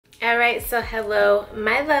Alright, so hello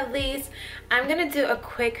my lovelies. I'm gonna do a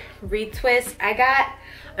quick retwist. I got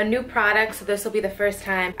a new product, so this will be the first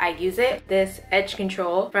time I use it. This edge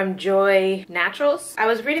control from Joy Naturals. I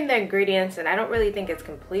was reading the ingredients and I don't really think it's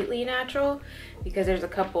completely natural because there's a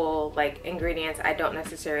couple like ingredients I don't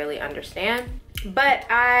necessarily understand. But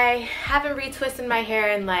I haven't retwisted my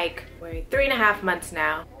hair in like 3.5 months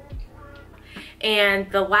now.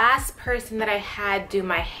 And the last person that I had do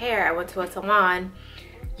my hair, I went to a salon,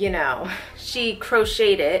 you know, she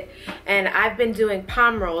crocheted it, and I've been doing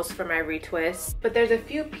palm rolls for my retwist. But there's a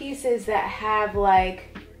few pieces that have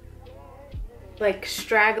like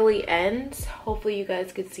straggly ends. Hopefully you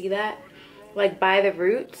guys could see that, like by the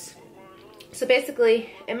roots. So basically,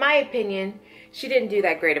 in my opinion, she didn't do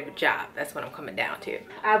that great of a job. That's what I'm coming down to.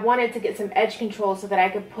 I wanted to get some edge control so that I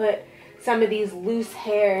could put some of these loose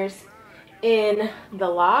hairs in the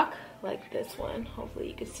lock, like this one. Hopefully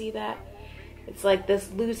you can see that. It's like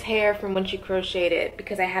this loose hair from when she crocheted it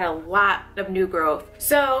because I had a lot of new growth.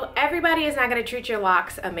 So everybody is not gonna treat your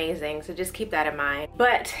locks amazing, so just keep that in mind.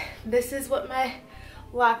 But this is what my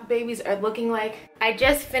lock babies are looking like. I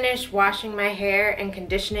just finished washing my hair and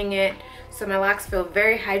conditioning it, so my locks feel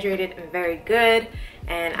very hydrated and very good.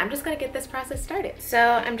 And I'm just gonna get this process started. So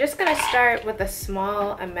I'm just gonna start with a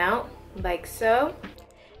small amount, like so.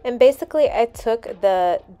 And basically I took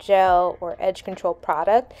the gel or edge control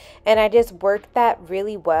product and I just worked that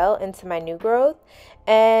really well into my new growth.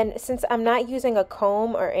 And since I'm not using a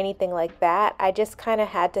comb or anything like that, I just kind of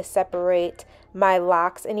had to separate my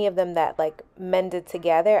locks, any of them that like mended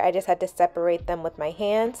together. I just had to separate them with my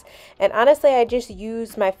hands. And honestly, I just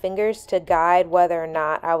used my fingers to guide whether or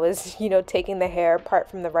not I was, you know, taking the hair apart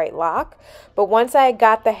from the right lock. But once I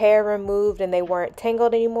got the hair removed and they weren't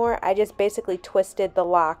tangled anymore, I just basically twisted the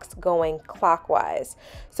locks going clockwise.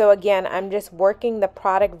 So again, I'm just working the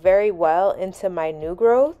product very well into my new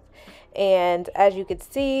growth. And as you can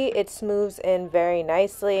see, it smooths in very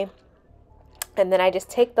nicely. And then I just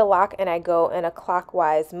take the lock and I go in a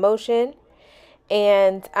clockwise motion.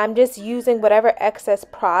 And I'm just using whatever excess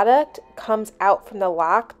product comes out from the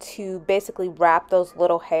lock to basically wrap those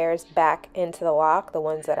little hairs back into the lock, the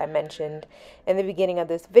ones that I mentioned in the beginning of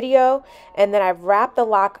this video. And then I've wrapped the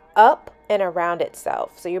lock up and around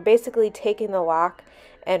itself. So you're basically taking the lock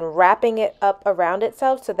and wrapping it up around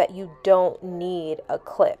itself so that you don't need a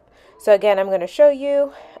clip. So again, I'm going to show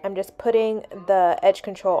you. I'm just putting the edge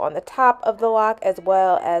control on the top of the lock, as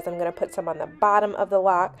well as I'm going to put some on the bottom of the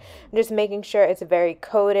lock. I'm just making sure it's very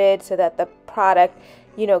coated so that the product,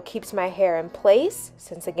 you know, keeps my hair in place,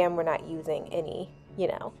 since again, we're not using any, you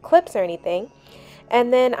know, clips or anything.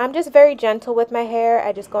 And then I'm just very gentle with my hair.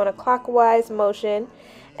 I just go in a clockwise motion,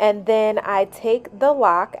 and then I take the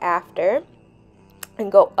lock after and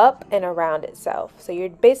go up and around itself. So you're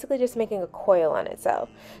basically just making a coil on itself.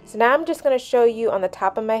 So now I'm just going to show you on the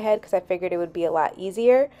top of my head because I figured it would be a lot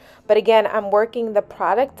easier. But again, I'm working the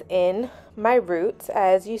product in my roots,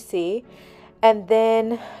 as you see. And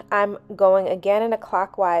then I'm going again in a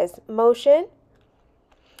clockwise motion.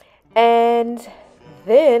 And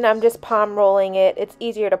then I'm just palm rolling it. It's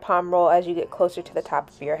easier to palm roll as you get closer to the top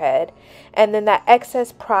of your head. And then that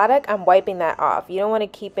excess product, I'm wiping that off. You don't want to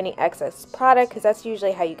keep any excess product because that's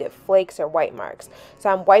usually how you get flakes or white marks. So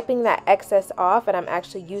I'm wiping that excess off, and I'm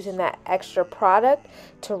actually using that extra product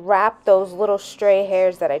to wrap those little stray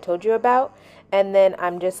hairs that I told you about. And then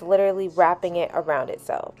I'm just literally wrapping it around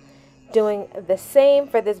itself. Doing the same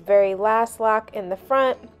for this very last lock in the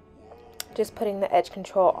front. Just putting the edge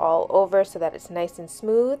control all over so that it's nice and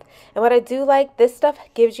smooth. And what I do like, this stuff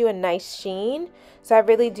gives you a nice sheen. So I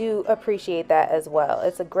really do appreciate that as well.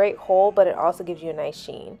 It's a great hold, but it also gives you a nice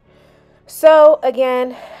sheen. So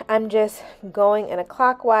again, I'm just going in a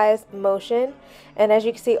clockwise motion. And as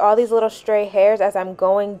you can see, all these little stray hairs, as I'm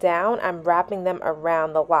going down, I'm wrapping them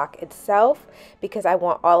around the lock itself because I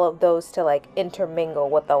want all of those to like intermingle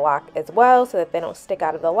with the lock as well so that they don't stick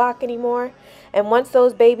out of the lock anymore. And once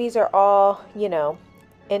those babies are all, you know,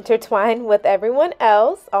 intertwined with everyone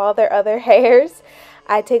else, all their other hairs,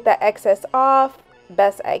 I take that excess off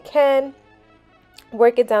best I can,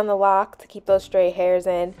 work it down the lock to keep those stray hairs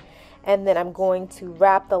in. And then I'm going to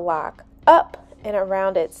wrap the lock up and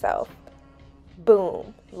around itself.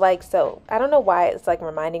 Boom, like so. I don't know why it's like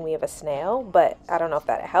reminding me of a snail, but I don't know if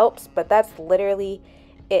that helps, but that's literally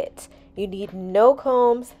it. You need no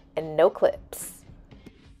combs and no clips.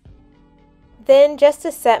 then just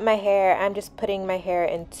to set my hair, I'm just putting my hair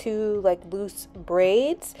in 2 like loose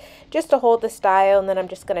braids just to hold the style, and then I'm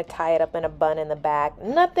just going to tie it up in a bun in the back.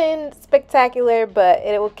 Nothing spectacular, but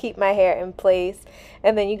it will keep my hair in place.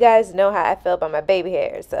 And then you guys know how I feel about my baby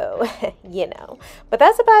hair, so you know. But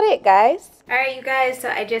that's about it, guys. Alright, you guys, so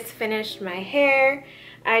I just finished my hair.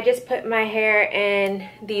 I just put my hair in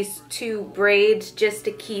these 2 braids just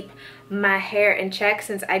to keep my hair in check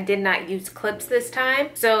since I did not use clips this time.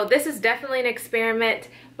 So this is definitely an experiment,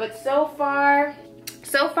 but so far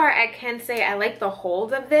I can say I like the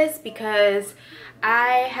hold of this because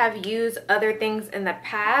I have used other things in the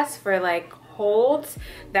past for like holds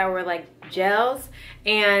that were like gels,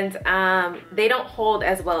 and they don't hold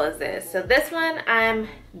as well as this. So this one I'm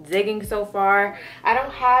digging so far. I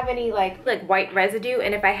don't have any like white residue,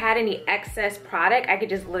 and if I had any excess product I could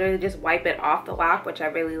just literally just wipe it off the LOC, which I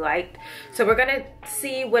really liked. So we're gonna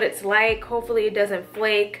see what it's like. Hopefully it doesn't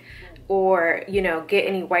flake or, you know, get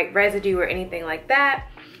any white residue or anything like that,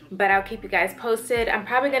 but I'll keep you guys posted. I'm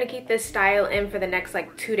probably gonna keep this style in for the next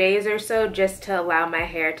like 2 days or so just to allow my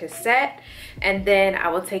hair to set, and then I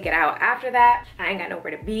will take it out after that. I ain't got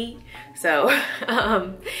nowhere to be, so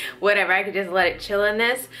whatever, I could just let it chill in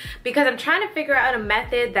this because I'm trying to figure out a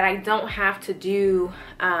method that I don't have to do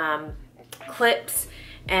clips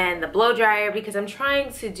and the blow dryer, because I'm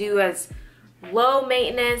trying to do as low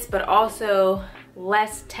maintenance but also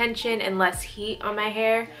less tension and less heat on my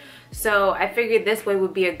hair. So I figured this way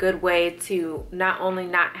would be a good way to not only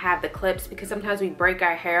not have the clips, because sometimes we break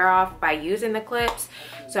our hair off by using the clips.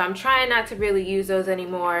 So I'm trying not to really use those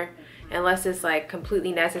anymore unless it's like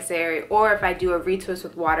completely necessary, or if I do a retwist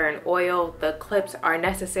with water and oil, the clips are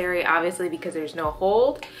necessary obviously because there's no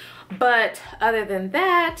hold. But other than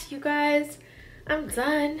that, you guys, I'm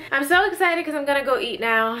done. I'm so excited because I'm gonna go eat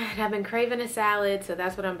now, and I've been craving a salad, so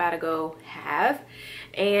that's what I'm about to go have.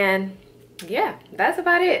 And yeah, that's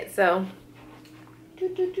about it. So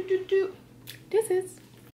this is